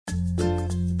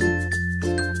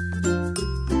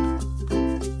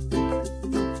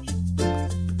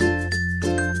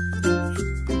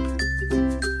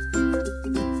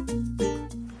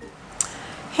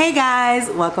Hey guys,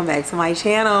 welcome back to my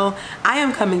channel. I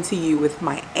am coming to you with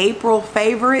my April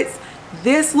favorites.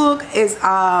 This look is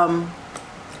my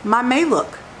May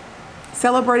look,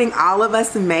 celebrating all of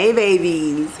us May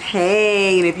babies.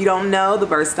 Hey, and if you don't know, the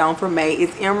birthstone for May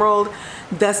is emerald.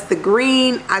 That's the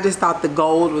green. I just thought the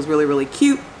gold was really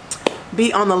cute.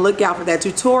 Be on the lookout for that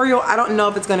tutorial. I don't know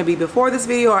if it's going to be before this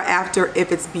video or after.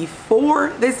 If it's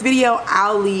before this video,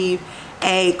 I'll leave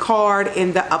a card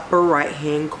in the upper right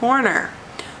hand corner.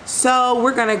 So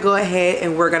we're gonna go ahead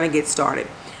and we're gonna get started.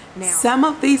 Now, some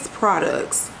of these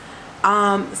products,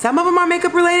 some of them are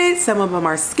makeup related, some of them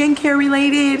are skincare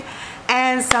related,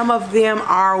 and some of them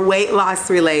are weight loss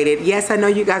related. Yes, I know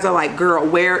you guys are like, girl,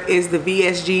 where is the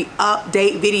VSG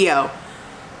update video?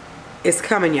 It's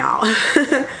coming, y'all.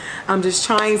 I'm just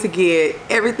trying to get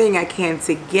everything I can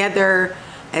together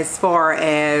as far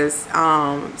as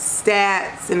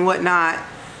stats and whatnot.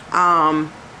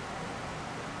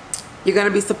 You're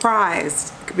gonna be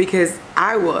surprised because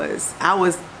I was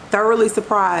thoroughly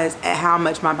surprised at how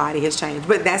much my body has changed.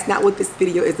 But that's not what this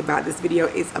video is about. This video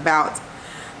is about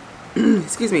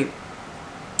excuse me,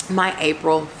 my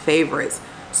April favorites.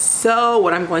 So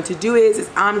what I'm going to do is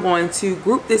I'm going to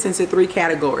group this into 3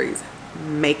 categories: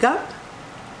 makeup,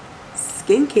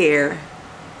 skincare,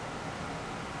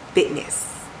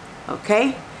 fitness.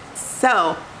 Okay,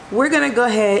 so we're gonna go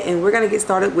ahead and we're gonna get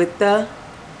started with the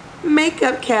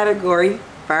makeup category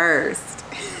first.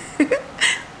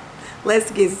 Let's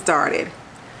get started.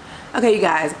 Okay, you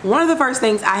guys, one of the first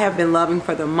things I have been loving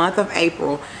for the month of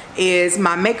April is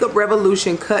my Makeup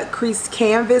Revolution Cut Crease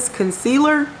Canvas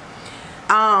Concealer.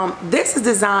 This is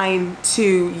designed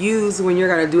to use when you're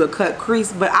going to do a cut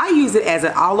crease, but I use it as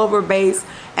an all-over base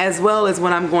as well as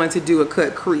when I'm going to do a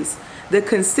cut crease. The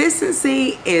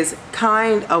consistency is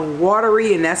kind of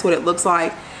watery, and that's what it looks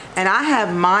like. And I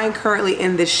have mine currently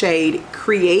in the shade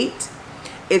Create.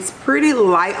 It's pretty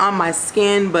light on my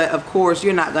skin, but of course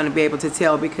you're not going to be able to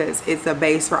tell because it's a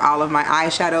base for all of my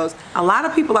eyeshadows. A lot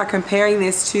of people are comparing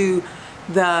this to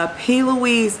the P.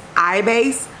 Louise eye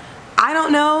base. I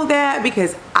don't know that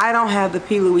because I don't have the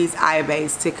P. Louise eye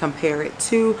base to compare it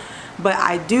to, but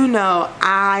I do know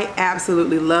I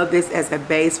absolutely love this as a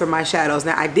base for my shadows.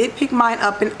 Now I did pick mine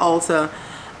up in Ulta.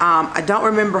 I don't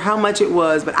remember how much it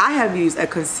was, but I have used a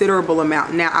considerable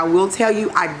amount. Now I will tell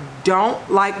you, I don't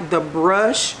like the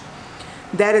brush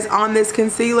that is on this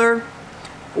concealer.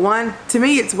 One, to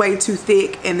me it's way too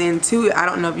thick, and then two, I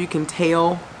don't know if you can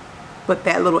tell, but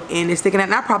that little end is sticking out.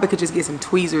 And I probably could just get some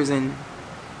tweezers and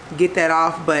get that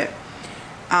off, but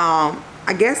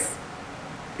I guess,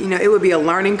 you know, it would be a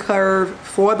learning curve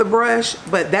for the brush,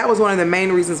 but that was one of the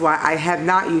main reasons why I have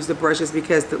not used the brush, is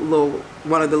because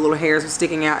one of the little hairs was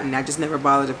sticking out and I just never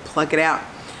bothered to pluck it out.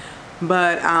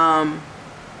 But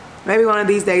maybe one of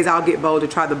these days I'll get bold to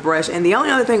try the brush. And the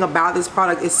only other thing about this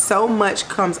product is so much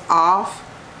comes off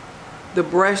the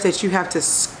brush that you have to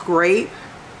scrape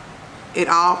it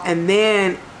off, and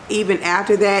then even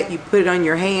after that you put it on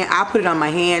your hand. I put it on my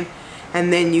hand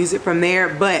and then use it from there.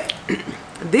 But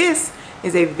this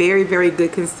is a very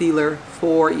good concealer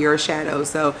for your shadows.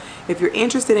 So if you're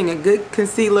interested in a good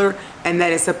concealer and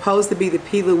that is supposed to be the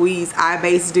P. Louise eye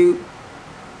base dupe,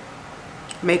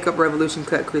 Makeup Revolution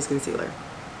Cut Crease Concealer.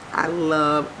 I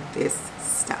love this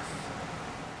stuff.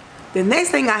 The next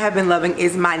thing I have been loving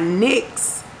is my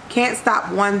NYX Can't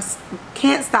Stop Won't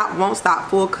Stop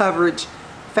Full Coverage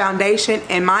Foundation,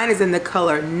 and mine is in the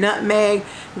color Nutmeg.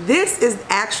 This is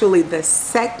actually the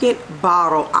second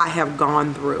bottle I have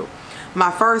gone through. My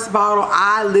first bottle,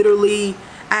 I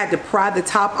had to pry the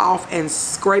top off and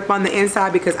scrape on the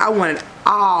inside because I wanted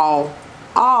all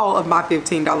of my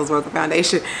 $15 worth of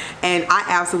foundation. And I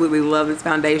absolutely love this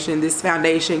foundation. This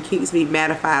foundation keeps me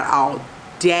mattified all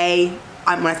day.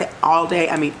 When I say all day,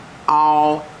 I mean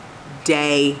all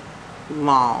day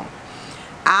long.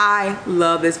 I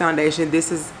love this foundation.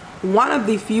 This is one of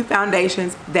the few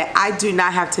foundations that I do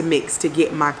not have to mix to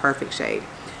get my perfect shade.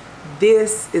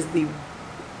 This is the,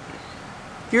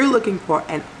 if you're looking for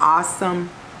an awesome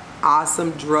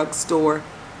drugstore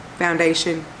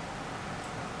foundation,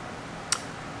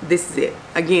 this is it.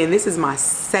 Again, this is my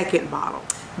second bottle.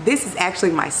 This is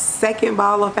actually my second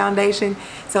bottle of foundation.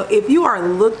 So if you are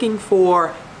looking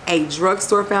for a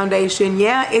drugstore foundation,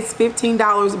 yeah, it's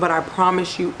 $15, but I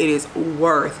promise you it is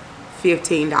worth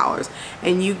 $15.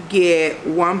 And you get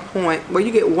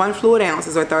you get 1 fluid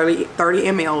ounces or 30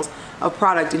 mLs of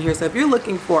product in here. So if you're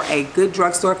looking for a good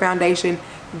drugstore foundation,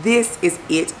 this is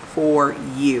it for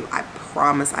you. I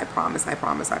promise.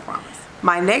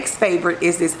 My next favorite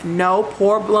is this No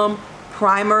Pore-Blem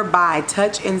Primer by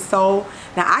Touch and Soul.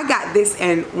 Now I got this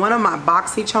in one of my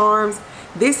BoxyCharms.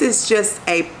 This is just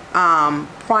a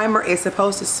primer is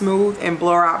supposed to smooth and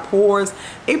blur out pores.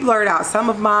 It blurred out some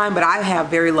of mine, but I have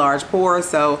very large pores,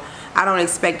 so I don't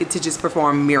expect it to just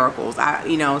perform miracles.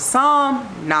 You know,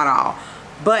 some, not all.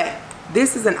 But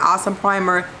this is an awesome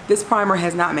primer. This primer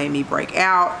has not made me break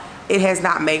out. It has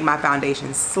not made my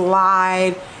foundation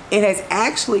slide. It has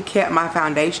actually kept my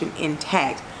foundation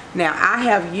intact. Now, I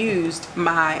have used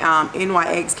my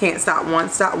NYX Can't Stop,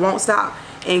 Won't Stop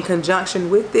in conjunction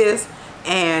with this,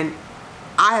 and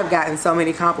I have gotten so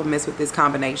many compliments with this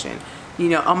combination. You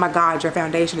know, oh my God, your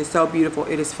foundation is so beautiful.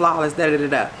 It is flawless, da da da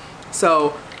da.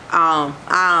 So,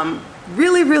 I'm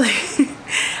really,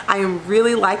 I am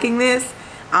really liking this.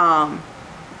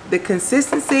 The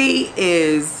consistency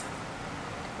is,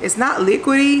 it's not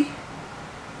liquidy,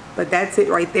 but that's it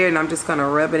right there, and I'm just gonna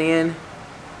rub it in.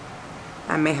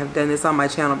 I may have done this on my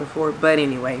channel before, but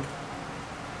anyway.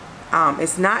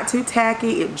 It's not too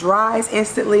tacky. It dries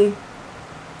instantly.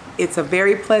 It's a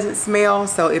very pleasant smell.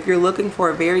 So if you're looking for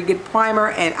a very good primer,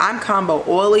 and I'm combo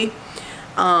oily,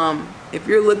 if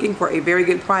you're looking for a very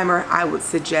good primer, I would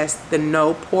suggest the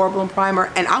No Pore-Blem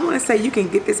primer. And I want to say you can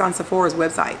get this on Sephora's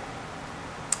website.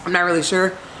 I'm not really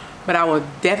sure, but I will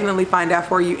definitely find out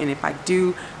for you. And if I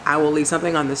do, I will leave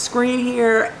something on the screen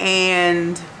here.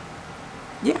 And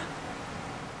yeah.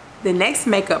 The next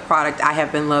makeup product I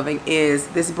have been loving is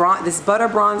this Butter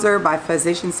Bronzer by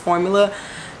Physicians Formula.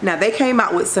 Now, they came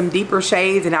out with some deeper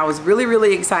shades, and I was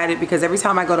really excited because every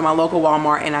time I go to my local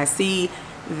Walmart and I see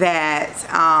that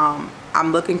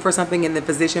I'm looking for something in the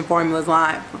Physician Formula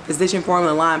line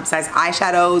besides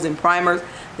eyeshadows and primers,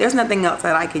 there's nothing else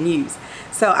that I can use.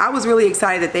 So I was really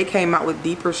excited that they came out with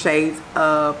deeper shades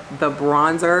of the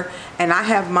bronzer, and I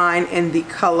have mine in the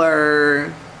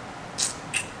color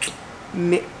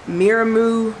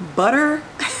Miramu Butter.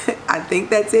 I think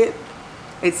that's it.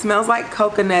 It smells like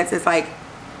coconuts. It's like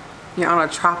you're on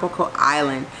a tropical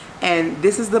island. And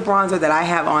this is the bronzer that I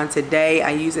have on today.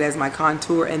 I use it as my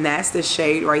contour, and that's the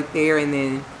shade right there, and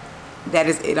then that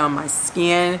is it on my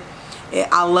skin.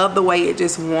 I love the way it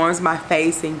just warms my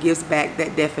face and gives back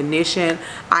that definition.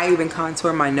 I even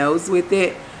contour my nose with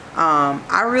it.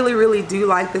 I really do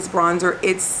like this bronzer.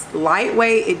 It's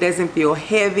lightweight. It doesn't feel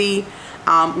heavy.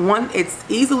 It's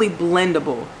easily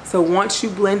blendable. So once you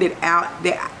blend it out,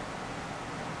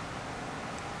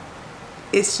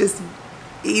 it's just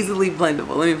easily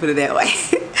blendable. Let me put it that way.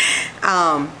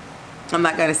 I'm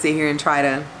not gonna sit here and try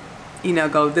to, you know,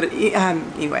 go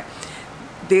anyway.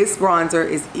 This bronzer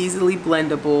is easily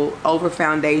blendable over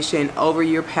foundation, over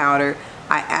your powder.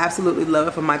 I absolutely love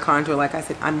it for my contour. Like I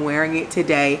said, I'm wearing it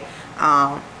today.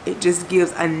 It just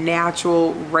gives a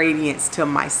natural radiance to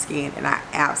my skin, and I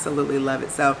absolutely love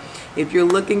it. So if you're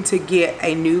looking to get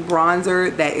a new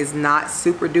bronzer that is not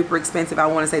super duper expensive, I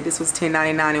want to say this was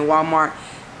 $10.99 in Walmart,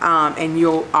 and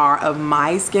you are of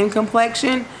my skin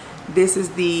complexion, this is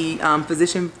the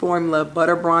Physician Formula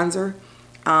Butter Bronzer.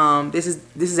 This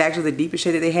is actually the deepest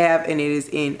shade that they have, and it is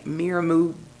in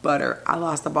Miramu Butter. I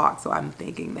lost the box, so I'm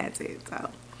thinking that's it. So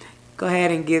go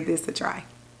ahead and give this a try.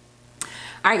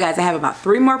 Alright guys, I have about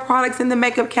 3 more products in the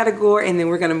makeup category, and then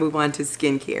we're going to move on to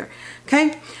skincare.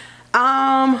 Okay.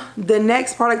 The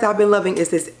next product I've been loving is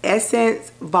this Essence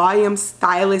Volume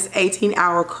Stylist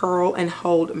 18-Hour Curl and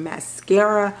Hold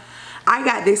Mascara. I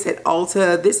got this at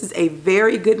Ulta. This is a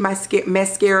very good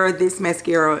mascara. This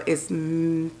mascara is,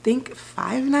 I think,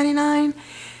 $5.99.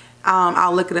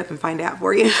 I'll look it up and find out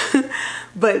for you.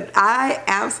 But I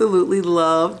absolutely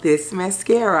love this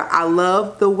mascara. I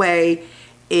love the way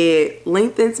it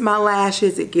lengthens my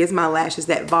lashes. It gives my lashes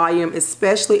that volume,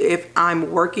 especially if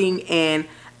I'm working and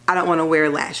I don't want to wear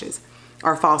lashes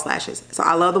or false lashes. So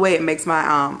I love the way it makes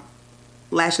my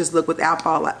lashes look without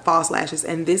false lashes.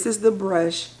 And this is the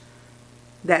brush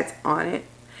that's on it.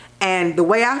 And the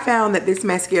way I found that this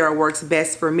mascara works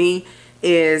best for me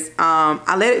is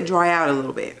I let it dry out a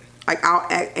little bit. Like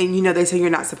and you know, they say you're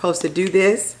not supposed to do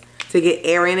this to get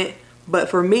air in it, but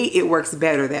for me it works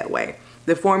better that way.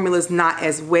 The formula is not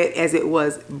as wet as it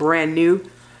was brand new,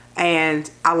 and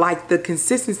I like the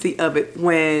consistency of it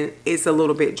when it's a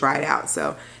little bit dried out.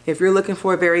 So if you're looking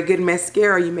for a very good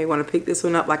mascara, you may want to pick this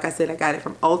one up. Like I said, I got it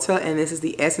from Ulta, and this is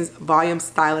the Essence Volume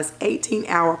Stylist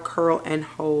 18-Hour Curl and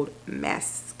Hold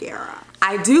Mascara.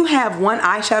 I do have one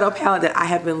eyeshadow palette that I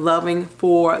have been loving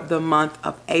for the month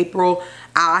of April.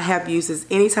 I have used this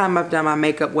anytime I've done my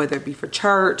makeup, whether it be for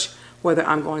church, whether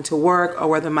I'm going to work, or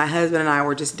whether my husband and I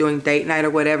were just doing date night or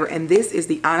whatever. And this is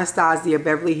the Anastasia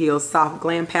Beverly Hills Soft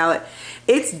Glam Palette.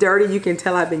 It's dirty, you can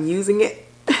tell I've been using it.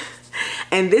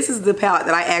 And this is the palette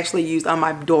that I actually used on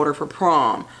my daughter for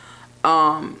prom,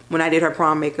 when I did her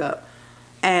prom makeup.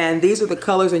 And these are the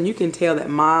colors, and you can tell that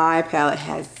my palette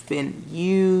has been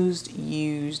used.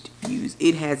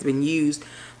 It has been used.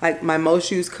 Like my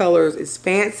most used colors is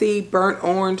Fancy, Burnt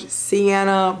Orange,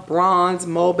 Sienna, Bronze,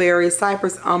 Mulberry,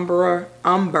 Cypress Umber.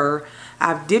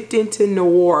 I've dipped into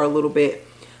Noir a little bit,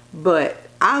 but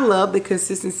I love the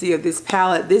consistency of this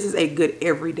palette. This is a good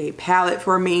everyday palette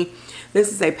for me.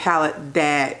 This is a palette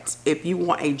that if you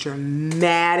want a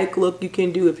dramatic look, you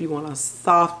can do. If you want a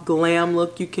soft glam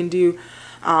look, you can do.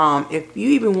 If you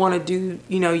even want to do,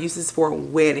 you know, use this for a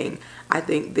wedding, I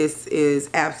think this is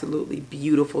absolutely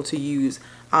beautiful to use,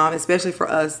 especially for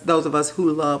us, those of us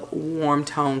who love warm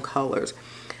tone colors.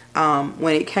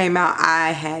 When it came out,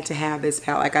 I had to have this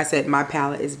palette. Like I said, my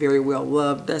palette is very well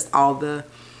loved. That's all the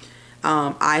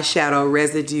eyeshadow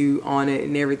residue on it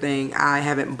and everything. I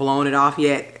haven't blown it off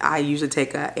yet. I usually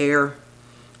take a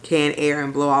can air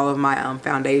and blow all of my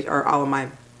foundation or all of my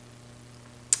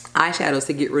eyeshadows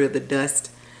to get rid of the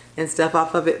dust and stuff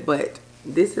off of it. But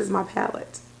this is my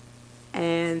palette,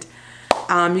 and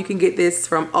you can get this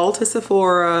from Ulta,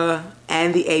 Sephora,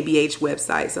 and the ABH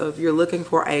website. So if you're looking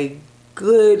for a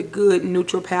good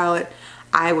neutral palette,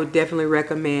 I would definitely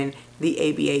recommend the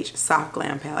ABH Soft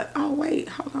Glam palette. Oh wait,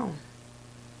 hold on.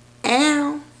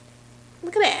 Ow,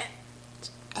 look at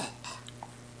that.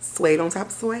 Suede on top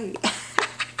of suede.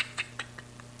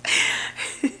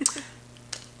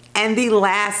 And the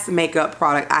last makeup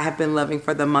product I have been loving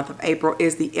for the month of April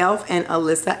is the E.L.F. and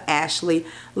Alissa Ashley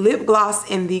lip gloss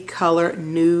in the color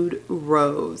Nude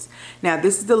Rose. Now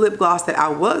this is the lip gloss that I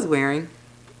was wearing.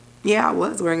 Yeah, I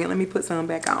was wearing it. Let me put some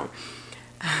back on.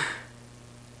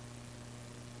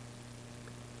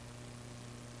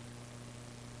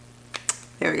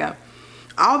 There we go.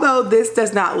 Although this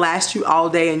does not last you all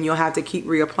day and you'll have to keep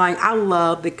reapplying, I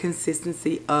love the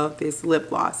consistency of this lip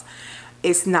gloss.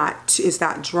 It's not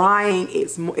drying.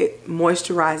 It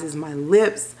moisturizes my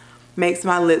lips, makes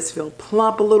my lips feel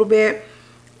plump a little bit.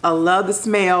 I love the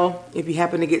smell. If you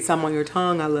happen to get some on your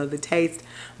tongue, I love the taste.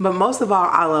 But most of all,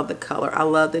 I love the color. I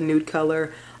love the nude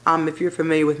color. If you're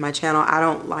familiar with my channel, I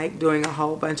don't like doing a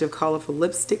whole bunch of colorful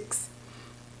lipsticks.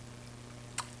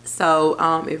 So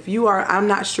if you are, I'm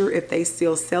not sure if they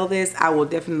still sell this. I will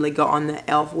definitely go on the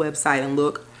E.L.F. website and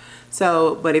look.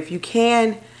 So, but if you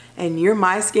can, and you're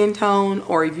my skin tone,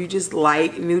 or if you just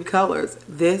like nude colors,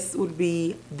 this would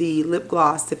be the lip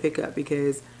gloss to pick up,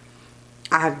 because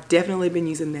I have definitely been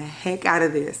using the heck out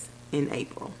of this in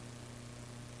April.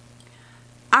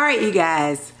 All right, you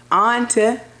guys, on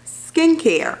to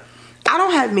skincare. I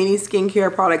don't have many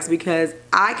skincare products because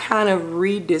I kind of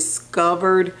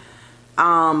rediscovered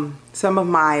some of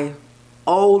my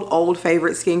old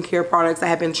favorite skincare products. I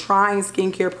have been trying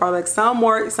skincare products. Some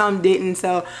worked, some didn't.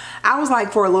 So I was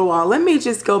like, for a little while, let me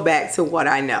just go back to what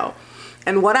I know.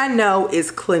 And what I know is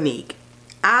Clinique.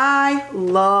 I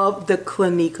love the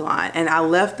Clinique line, and I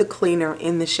left the cleaner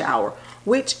in the shower,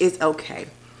 which is okay.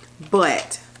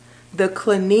 But the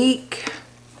Clinique,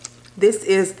 this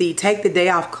is the Take the Day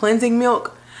Off Cleansing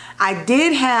Milk. I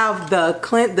did have the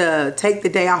Take the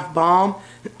Day Off Balm.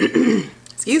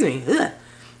 Excuse me. Ugh.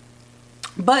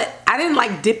 But I didn't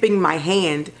like dipping my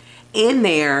hand in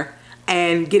there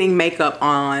and getting makeup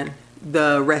on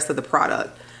the rest of the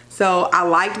product. So I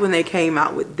liked when they came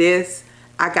out with this.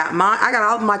 I got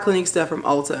all of my Clinique stuff from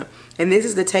Ulta. And this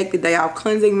is the Take the Day Off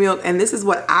Cleansing Milk. And this is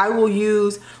what I will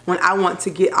use when I want to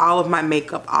get all of my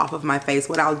makeup off of my face.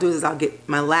 What I'll do is I'll get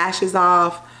my lashes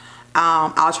off.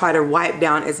 I'll try to wipe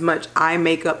down as much eye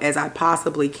makeup as I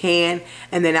possibly can,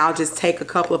 and then I'll just take a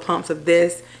couple of pumps of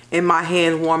this in my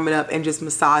hand, warm it up, and just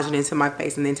massage it into my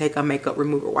face, and then take a makeup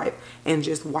remover wipe and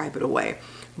just wipe it away.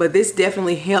 But this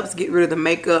definitely helps get rid of the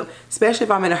makeup, especially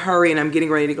if I'm in a hurry and I'm getting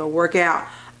ready to go work out.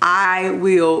 I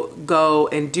will go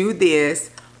and do this,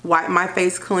 wipe my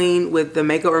face clean with the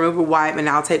makeup remover wipe, and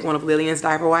I'll take one of Lillian's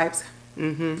diaper wipes.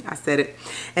 I said it.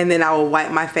 And then I will wipe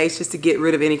my face just to get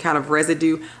rid of any kind of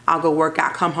residue. I'll go work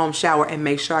out, come home, shower, and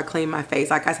make sure I clean my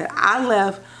face. Like I said, I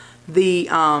left the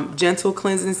Gentle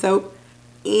Cleansing Soap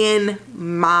in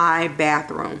my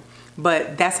bathroom,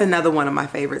 but that's another one of my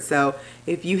favorites. So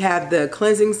if you have the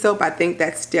cleansing soap, I think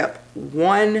that's step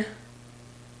 1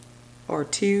 or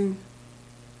 2.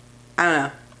 I don't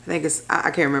know. I think it's, I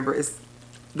can't remember. It's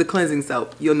the cleansing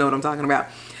soap. You'll know what I'm talking about.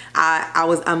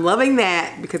 I'm loving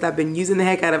that because I've been using the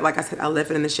heck out of it. Like I said, I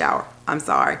left it in the shower. I'm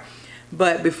sorry.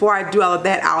 But before I do all of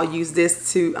that, I'll use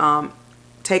this to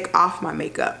take off my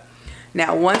makeup.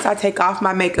 Now, once I take off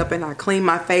my makeup and I clean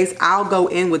my face, I'll go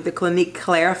in with the Clinique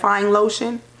Clarifying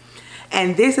Lotion.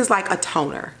 And this is like a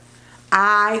toner.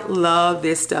 I love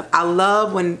this stuff. I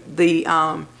love when the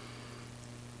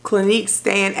Clinique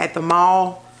stand at the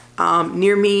mall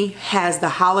near me has the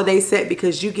holiday set,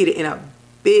 because you get it in a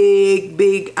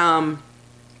big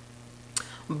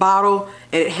bottle,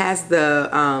 and it has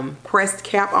the pressed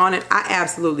cap on it. I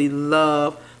absolutely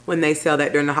love when they sell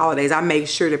that during the holidays. I make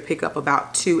sure to pick up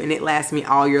about 2, and it lasts me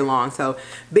all year long. So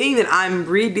being that I'm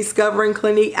rediscovering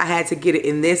Clinique, I had to get it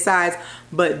in this size.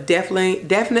 But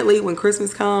definitely when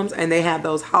Christmas comes and they have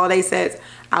those holiday sets,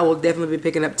 I will definitely be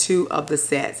picking up 2 of the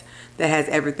sets that has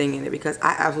everything in it, because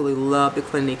I absolutely love the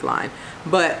Clinique line.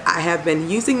 But I have been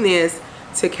using this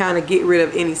to kind of get rid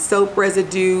of any soap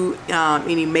residue,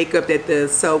 any makeup that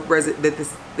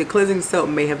the cleansing soap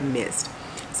may have missed.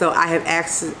 So I have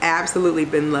absolutely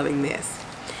been loving this.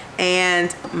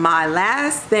 And my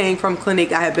last thing from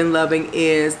Clinique I have been loving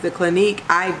is the Clinique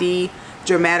ID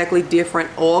Dramatically Different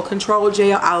Oil Control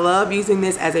Gel. I love using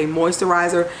this as a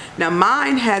moisturizer. Now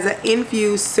mine has an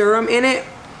infused serum in it,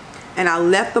 and I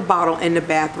left the bottle in the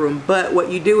bathroom. But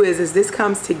what you do is this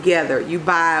comes together. You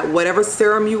buy whatever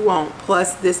serum you want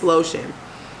plus this lotion.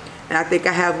 And I think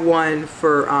I have one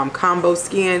for combo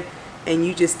skin, and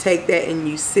you just take that and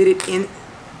you sit it in.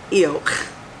 Ew.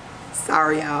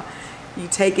 Sorry y'all. You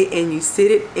take it and you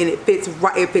sit it, and it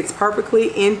fits perfectly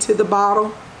into the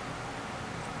bottle.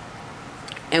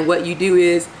 And what you do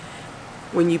is,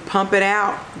 when you pump it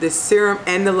out, the serum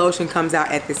and the lotion comes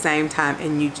out at the same time,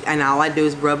 and all I do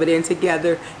is rub it in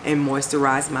together and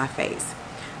moisturize my face.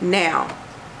 Now,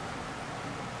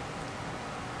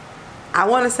 I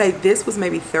want to say this was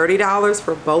maybe $30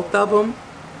 for both of them,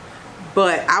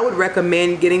 but I would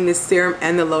recommend getting this serum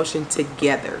and the lotion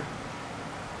together.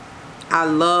 I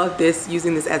love this,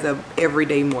 using this as a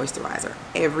everyday moisturizer.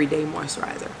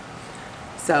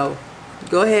 So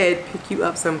go ahead, pick you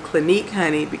up some Clinique,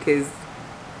 honey, because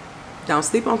don't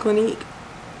sleep on Clinique.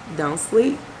 Don't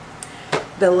sleep.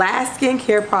 The last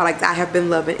skincare product I have been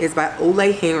loving is by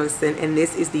Henriksen, and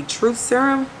this is the Truth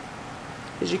Serum.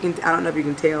 As you can, I don't know if you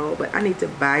can tell, but I need to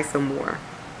buy some more.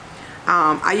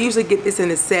 I usually get this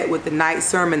in a set with the night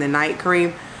serum and the night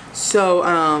cream. So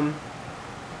I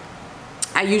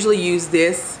usually use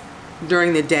this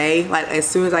during the day. Like as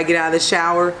soon as I get out of the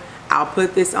shower, I'll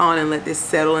put this on and let this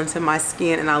settle into my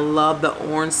skin. And I love the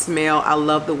orange smell. I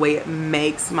love the way it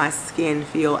makes my skin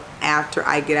feel after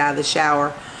I get out of the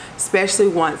shower. Especially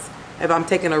if I'm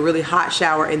taking a really hot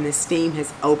shower and the steam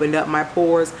has opened up my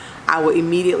pores, I will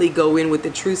immediately go in with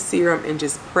the Truth Serum and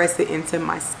just press it into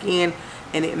my skin,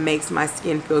 and it makes my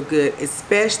skin feel good.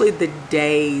 Especially the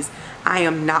days I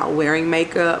am not wearing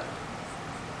makeup.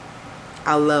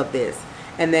 I love this.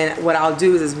 And then what I'll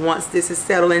do is once this is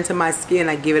settled into my skin,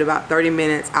 I give it about 30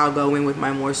 minutes, I'll go in with my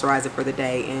moisturizer for the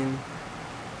day, and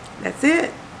that's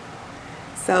it.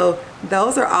 So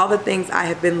those are all the things I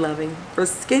have been loving for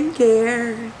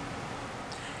skincare.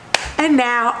 And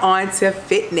now on to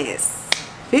fitness.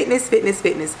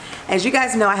 Fitness. As you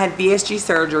guys know, I had VSG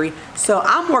surgery, so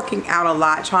I'm working out a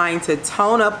lot, trying to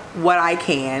tone up what I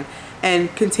can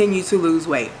and continue to lose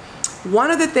weight. One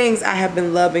of the things I have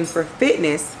been loving for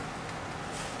fitness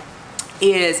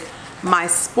is my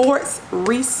Sports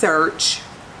Research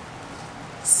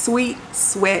Sweet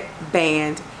Sweat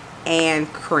Band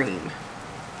and Cream.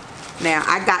 Now,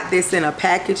 I got this in a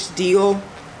package deal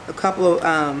a couple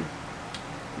of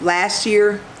last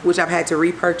year, which I've had to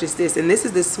repurchase this. And this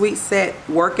is the Sweet Set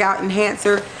Workout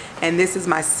Enhancer, and this is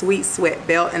my Sweet Sweat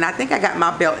belt. And I think I got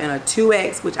my belt in a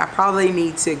 2X, which I probably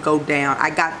need to go down. I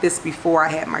got this before I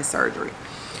had my surgery.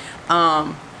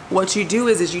 What you do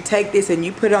is you take this and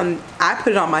you put it on, I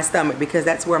put it on my stomach because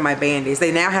that's where my band is.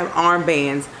 They now have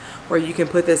armbands where you can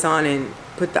put this on and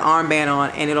put the armband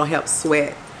on, and it'll help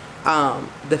sweat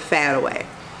the fat away.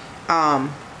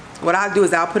 What I'll do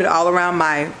is I'll put it all around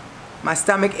my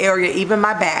stomach area, even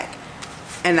my back,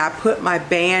 and I put my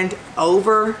band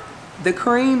over the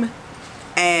cream.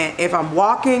 And if I'm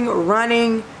walking,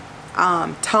 running,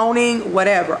 toning,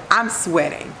 whatever, I'm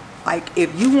sweating. Like,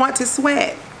 if you want to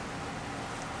sweat,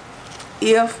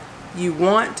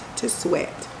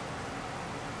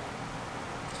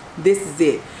 this is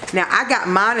it. Now, I got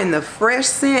mine in the fresh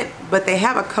scent, but they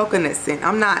have a coconut scent.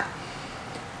 I'm not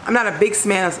a big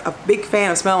fan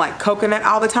of smelling like coconut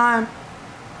all the time,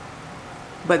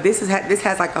 but this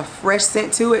has like a fresh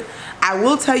scent to it. I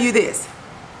will tell you this,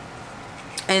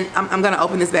 and I'm gonna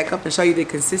open this back up and show you the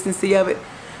consistency of it.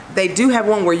 They do have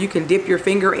one where you can dip your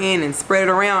finger in and spread it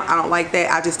around. I don't like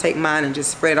that. I just take mine and just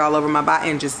spread it all over my body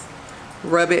and just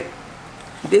rub it.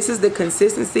 This is the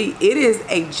consistency. It is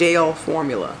a gel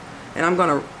formula, and I'm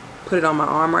gonna put it on my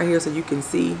arm right here so you can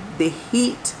see. The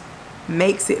heat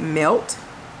makes it melt.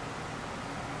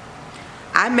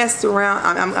 I messed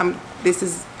around. This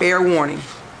is fair warning.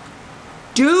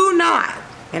 Do not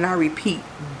And I repeat,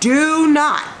 do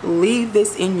not leave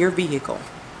this in your vehicle,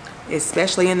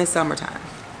 especially in the summertime.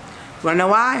 You wanna know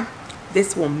why?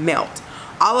 This will melt.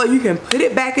 Although you can put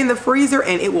it back in the freezer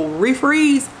and it will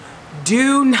refreeze,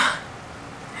 do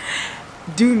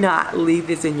not leave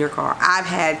this in your car. I've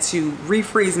had to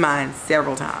refreeze mine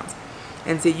several times.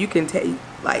 And so you can take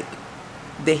like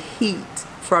the heat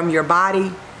from your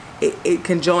body, it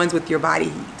conjoins with your body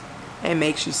heat and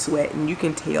makes you sweat. And you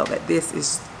can tell that this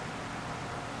is,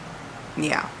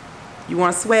 yeah. You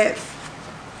want to sweat?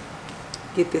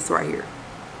 Get this right here.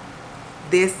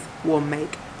 This will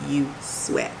make you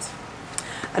sweat.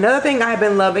 Another thing I have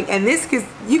been loving, and this is,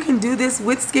 you can do this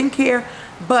with skincare,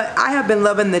 but I have been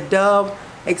loving the Dove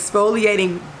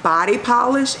exfoliating body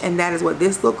polish, and that is what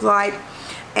this looks like.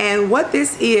 And what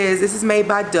this is made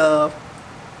by Dove,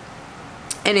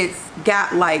 and it's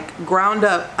got like ground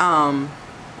up,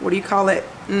 what do you call it?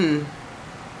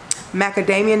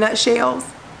 Macadamia nut shells.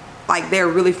 Like they're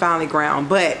really finely ground.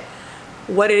 But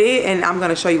what it is, and I'm going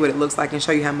to show you what it looks like and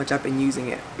show you how much I've been using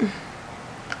it.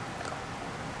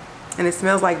 And it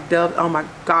smells like Dove. Oh my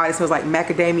God, it smells like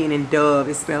macadamia and Dove.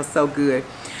 It smells so good.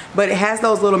 But it has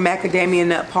those little macadamia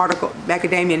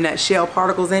nut shell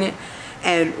particles in it.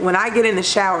 And when I get in the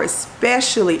shower,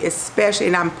 especially,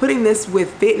 and I'm putting this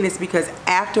with fitness because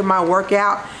after my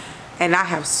workout and I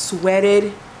have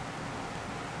sweated,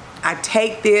 I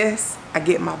take this, I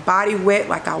get my body wet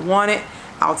like I want it.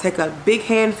 I'll take a big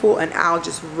handful and I'll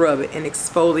just rub it and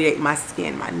exfoliate my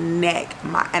skin, my neck,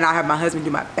 and I'll have my husband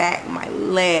do my back, my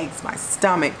legs, my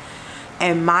stomach.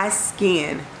 And my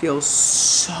skin feels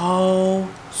so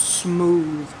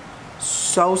smooth,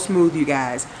 you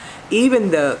guys.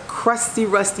 Even the crusty,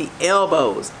 rusty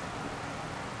elbows.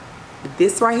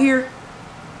 This right here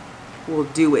will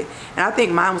do it. And I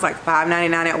think mine was like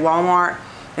 $5.99 at Walmart.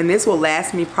 And this will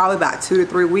last me probably about 2 to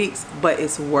 3 weeks, but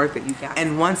it's worth it, you guys.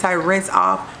 And once I rinse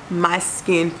off, my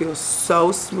skin feels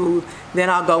so smooth. Then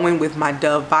I'll go in with my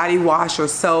Dove body wash or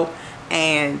soap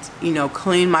and, you know,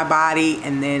 clean my body,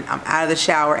 and then I'm out of the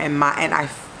shower and I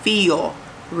feel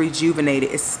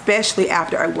rejuvenated, especially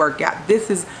after I work out. This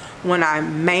is when I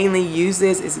mainly use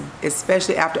this, is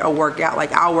especially after a workout.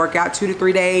 Like I'll work out 2 to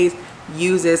 3 days,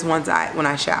 use this when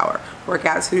I shower. Work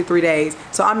out 2 to 3 days.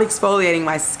 So I'm exfoliating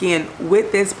my skin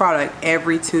with this product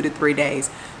every 2 to 3 days.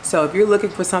 So if you're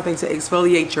looking for something to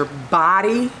exfoliate your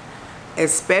body,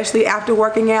 especially after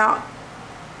working out,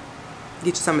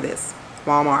 get you some of this.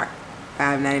 Walmart,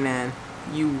 $5.99.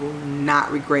 You will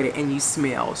not regret it, and you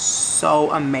smell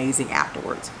so amazing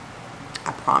afterwards.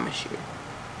 I promise you.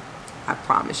 I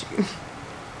promise you.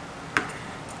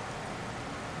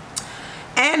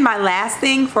 And my last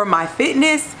thing for my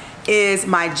fitness is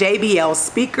my JBL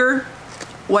speaker.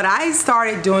 What I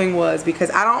started doing was, because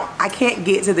I can't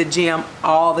get to the gym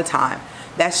all the time.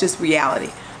 That's just reality.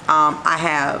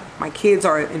 My kids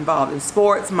are involved in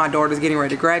sports. My daughter's getting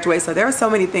ready to graduate. So there are so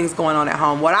many things going on at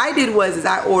home. What I did was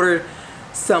I ordered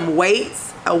some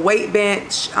weights, a weight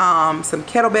bench, some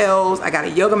kettlebells. I got a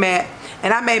yoga mat,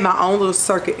 and I made my own little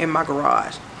circuit in my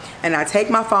garage. And I take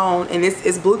my phone, and this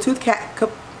is Bluetooth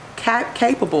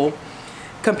compatible.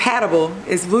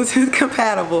 It's Bluetooth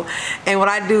compatible. And what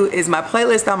I do is my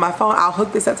playlist on my phone, I'll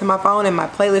hook this up to my phone, and my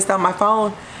playlist on my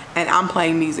phone, and I'm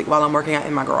playing music while I'm working out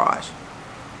in my garage,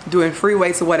 doing free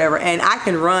weights or whatever. And I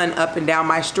can run up and down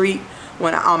my street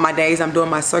when on my days I'm doing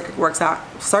my circuit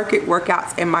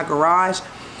workouts in my garage.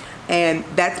 And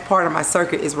that's part of my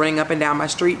circuit, is running up and down my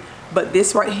street. But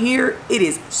this right here, it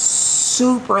is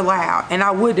super loud. And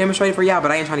I would demonstrate it for y'all,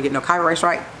 but I ain't trying to get no copyright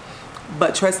strike.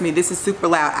 But trust me, this is super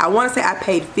loud. I want to say I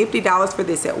paid $50 for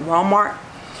this at Walmart.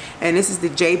 And this is the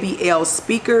JBL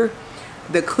speaker,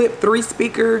 the Clip 3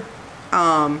 speaker.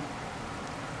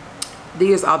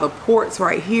 These are the ports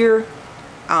right here.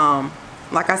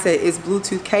 Like I said, it's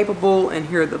Bluetooth capable, and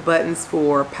here are the buttons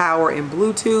for power and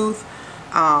Bluetooth.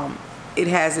 It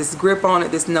has this grip on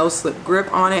it, this no slip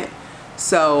grip on it.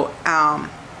 So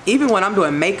even when I'm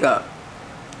doing makeup,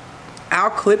 I'll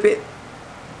clip it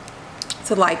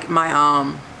to like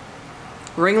my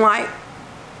ring light,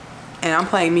 and I'm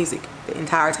playing music the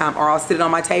entire time, or I'll sit it on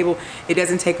my table. It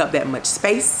doesn't take up that much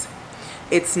space.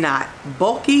 It's not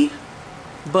bulky,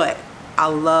 but I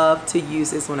love to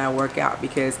use this when I work out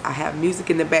because I have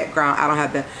music in the background. I don't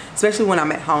have the, especially when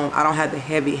I'm at home, I don't have the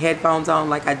heavy headphones on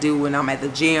like I do when I'm at the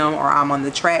gym or I'm on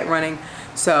the track running.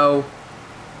 So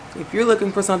if you're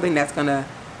looking for something that's gonna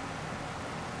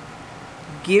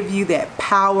give you that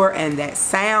power and that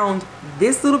sound,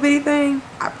 this little bitty thing,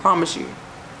 I promise you,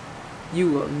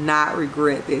 you will not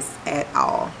regret this at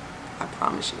all. I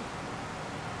promise you.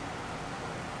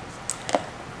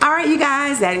 Alright, you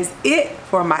guys, that is it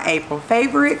for my April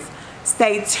favorites.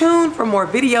 Stay tuned for more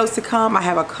videos to come. I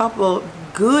have a couple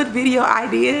good video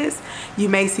ideas. You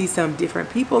may see some different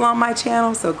people on my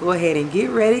channel, so go ahead and get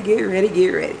ready, get ready, get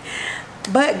ready.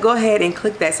 But go ahead and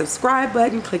click that subscribe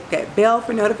button, click that bell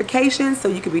for notifications so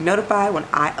you can be notified when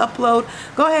I upload.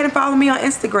 Go ahead and follow me on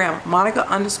Instagram,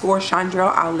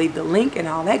 Monica_Chandrell. I'll leave the link and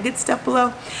all that good stuff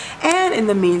below. And in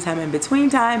the meantime, in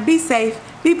between time, be safe,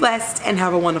 be blessed, and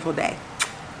have a wonderful day.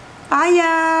 Bye,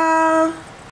 y'all.